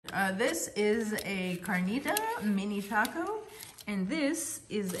This is a carnita mini taco, and this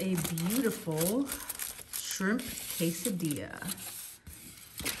is a beautiful shrimp quesadilla.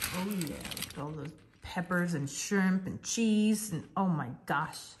 Oh yeah, look at all those peppers and shrimp and cheese, and oh my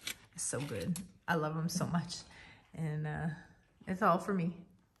gosh, it's so good. I love them so much, and it's all for me.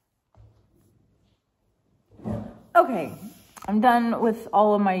 Okay, I'm done with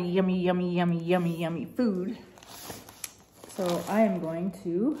all of my yummy food. So I am going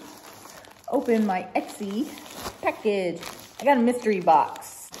to open my Etsy package. I got a mystery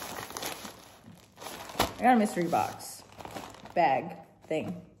box. Bag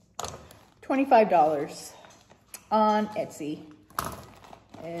thing. $25 on Etsy.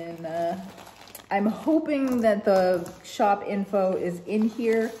 And I'm hoping that the shop info is in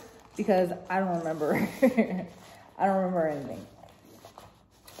here because I don't remember. I don't remember anything.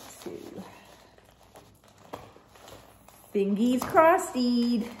 Let's see. Fingies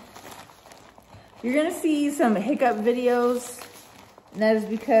crossed-eyed. You're gonna see some hiccup videos, and that is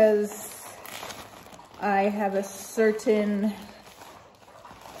because I have a certain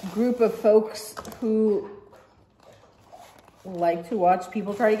group of folks who like to watch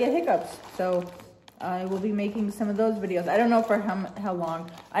people try to get hiccups. So I will be making some of those videos. I don't know for how long.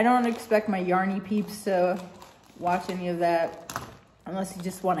 I don't expect my yarny peeps to watch any of that unless you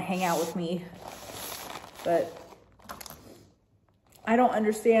just want to hang out with me. But I don't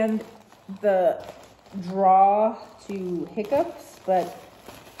understand the draw to hiccups, but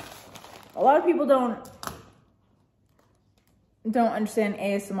a lot of people don't understand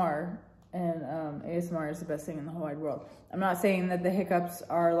ASMR, and ASMR is the best thing in the whole wide world. I'm not saying that the hiccups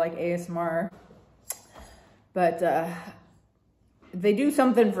are like ASMR, but they do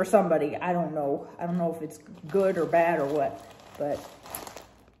something for somebody. I don't know. I don't know if it's good or bad or what, but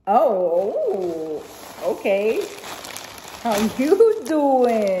oh, okay. How you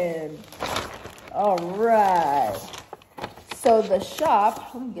doing? All right. So the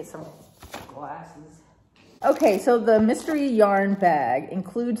shop, let me get some glasses. Okay, so the mystery yarn bag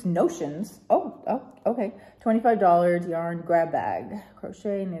includes notions. Oh, okay. $25 yarn grab bag.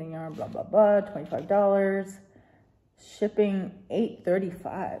 Crochet, knitting yarn, blah, blah, blah. $25. Shipping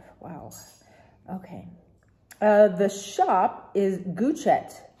 $8.35. Wow. Okay. The shop is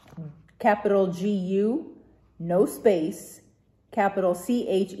GuChet. Capital G-U, no space, capital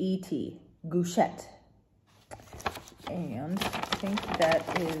C-H-E-T. GuChet. And I think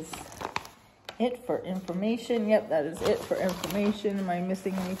that is it for information. Yep, that is it for information. Am I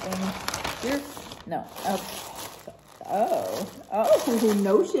missing anything here? No. Okay. Oh,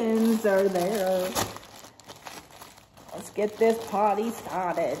 notions are there. Let's get this party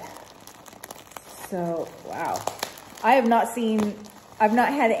started. So, wow. I've not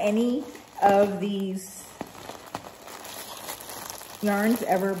had any of these yarns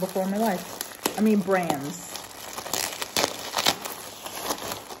ever before in my life. I mean, brands.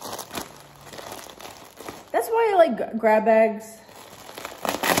 That's why I like grab bags.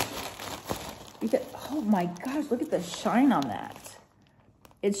 Because, oh my gosh, look at the shine on that.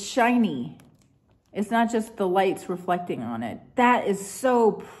 It's shiny. It's not just the lights reflecting on it. That is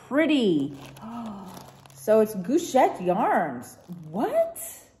so pretty. So it's GuChet yarns. What?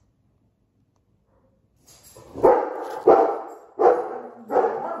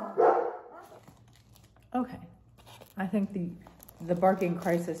 Okay, I think the barking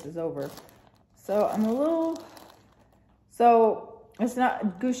crisis is over. So I'm a little, so it's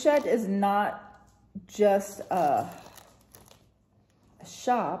not, GuChet is not just a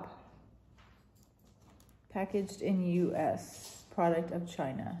shop packaged in US, product of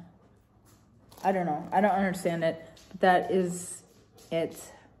China. I don't know, I don't understand it, but that is it.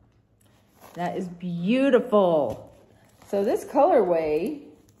 That is beautiful. So this colorway,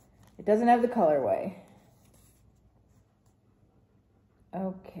 it doesn't have the colorway.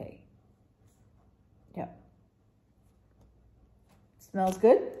 Okay. Yep. Smells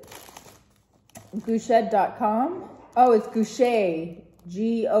good. GuChet.com. Oh, it's GuChet.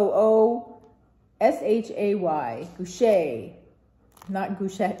 G-O-O-S-H-A-Y. GuChet. Not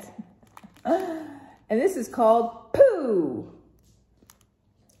GuChet. And this is called Pooh.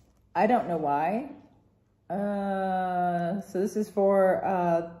 I don't know why. So this is for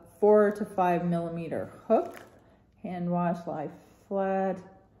 4 to 5 millimeter hook. Hand wash, lie flat.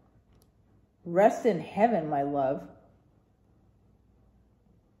 Rest in heaven, my love.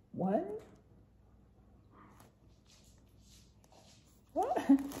 What? What?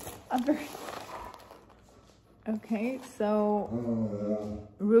 I'm very... Okay, so...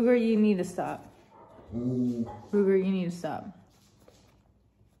 Ruger, you need to stop. Ruger, you need to stop.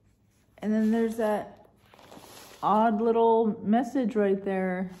 And then there's that odd little message right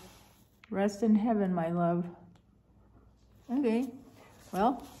there. Rest in heaven, my love. Okay,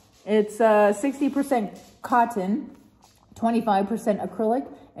 well, it's 60% cotton, 25% acrylic,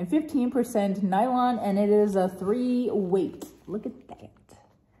 and 15% nylon, and it is a 3 weight. Look at that.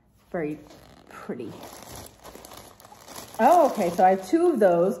 Very pretty. Oh, okay, so I have 2 of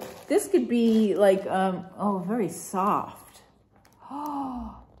those. This could be like, oh, very soft.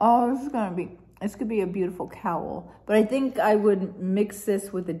 Oh, this could be a beautiful cowl. But I think I would mix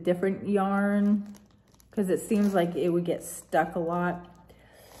this with a different yarn because it seems like it would get stuck a lot.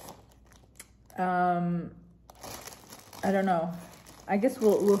 I don't know. I guess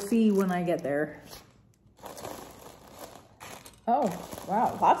we'll see when I get there. Oh,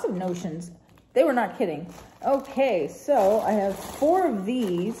 wow, lots of notions. They were not kidding. Okay, so I have 4 of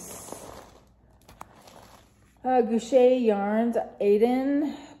these. GuChet yarns,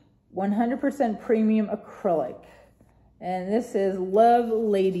 Aiden, 100% premium acrylic. And this is Love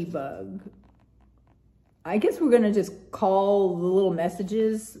Ladybug. I guess we're gonna just call the little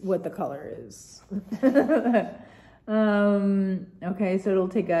messages what the color is. Okay, so it'll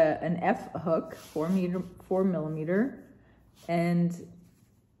take an F hook, 4 millimeter, and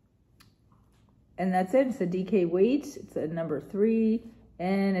that's it. It's a DK weight. It's a number 3,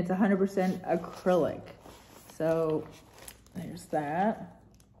 and it's 100% acrylic. So there's that.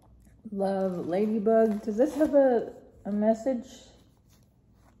 Love Ladybug. Does this have a message?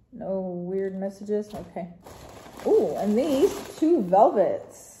 No weird messages? Okay. Oh, and these 2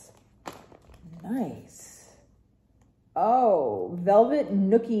 velvets. Nice. Oh, Velvet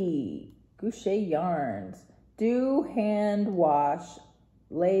Nookie. GuChet yarns. Do hand wash.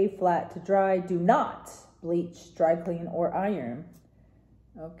 Lay flat to dry. Do not bleach, dry clean, or iron.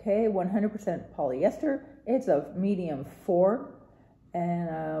 Okay, 100% polyester. It's a medium 4. And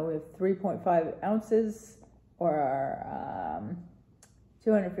we have 3.5 ounces or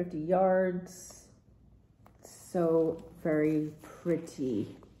 250 yards. So very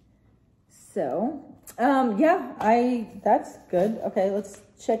pretty. So, yeah, that's good. Okay, let's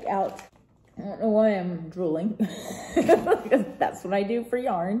check out. I don't know why I'm drooling. Because that's what I do for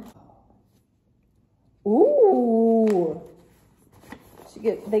yarn. Ooh.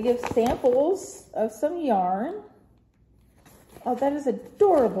 They give samples of some yarn. Oh, that is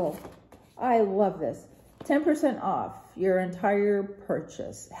adorable. I love this. 10% off your entire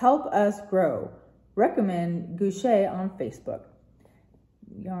purchase. Help us grow. Recommend GuChet on Facebook.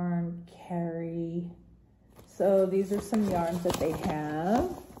 Yarn Carry. So these are some yarns that they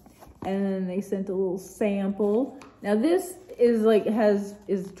have. And then they sent a little sample. Now this is like,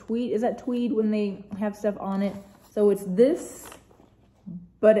 is tweed, is that tweed when they have stuff on it? So it's this,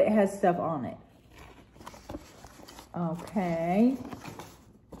 but it has stuff on it. Okay.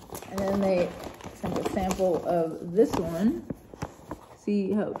 And then they sent a sample of this one.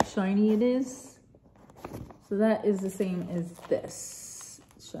 See how shiny it is? So that is the same as this.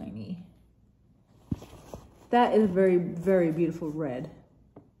 Shiny. That is very, very beautiful red.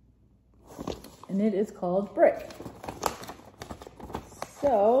 And it is called Brick.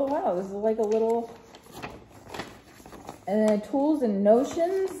 So, wow, this is like a little... And then tools and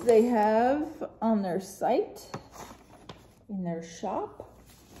notions they have on their site, in their shop.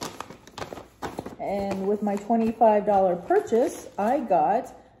 And with my $25 purchase, I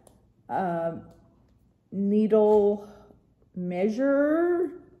got needle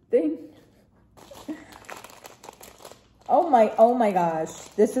measure thing. Oh my gosh,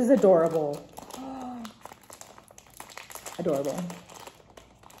 this is adorable. Adorable.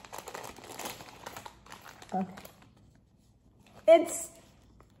 Okay. It's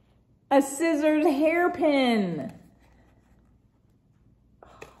a scissors hairpin.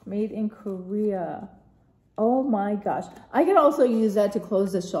 Made in Korea. Oh my gosh. I could also use that to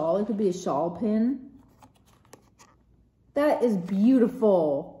close the shawl. It could be a shawl pin. That is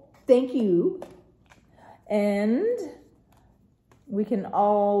beautiful. Thank you. And we can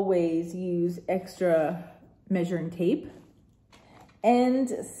always use extra measuring tape and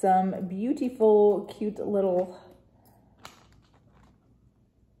some beautiful, cute little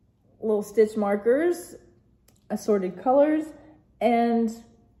stitch markers, assorted colors, and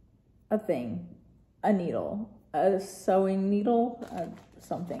a needle, a sewing needle,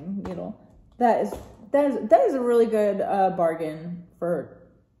 something needle. That is a really good bargain for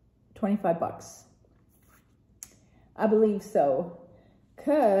 25 bucks. I believe so,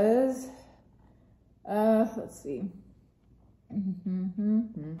 cause let's see,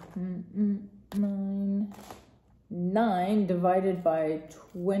 9 divided by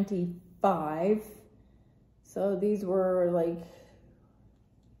 25. So these were like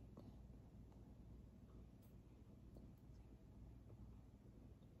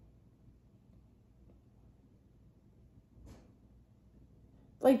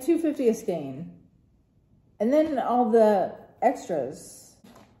like $2.50 a skein. And then all the extras.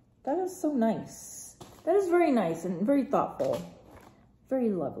 That is so nice. That is very nice and very thoughtful. Very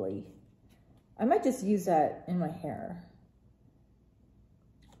lovely. I might just use that in my hair.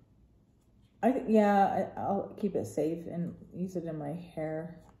 Yeah, I'll keep it safe and use it in my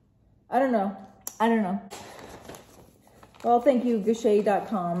hair. I don't know. Well, thank you,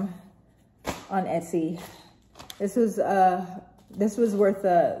 GuChet.com on Etsy. This was worth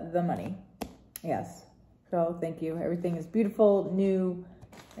the money. Yes. So thank you. Everything is beautiful, new,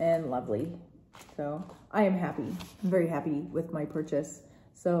 and lovely. So I am happy. I'm very happy with my purchase.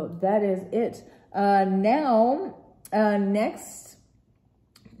 So that is it.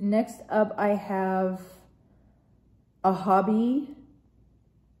 Next up, I have a hobby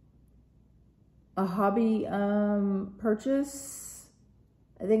purchase.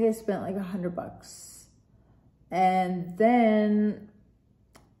 I think I spent like $100. And then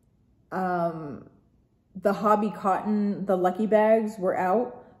the hobby cotton, the lucky bags were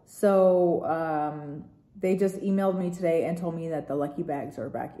out. So they just emailed me today and told me that the lucky bags are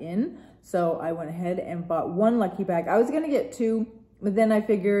back in. So I went ahead and bought one lucky bag. I was gonna get two, but then I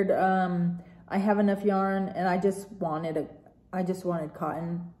figured I have enough yarn and I just wanted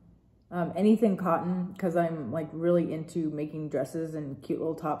cotton. Anything cotton, because I'm like really into making dresses and cute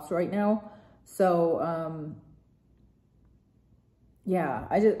little tops right now. So yeah,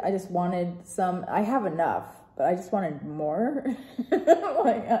 I just wanted some. I have enough, but I just wanted more.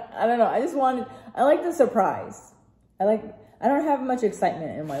 Like, I don't know. I like the surprise. I don't have much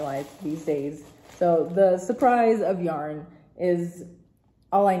excitement in my life these days. So the surprise of yarn is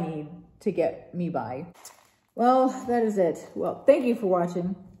all I need to get me by. Well, that is it. Well, thank you for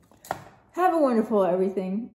watching. Have a wonderful everything.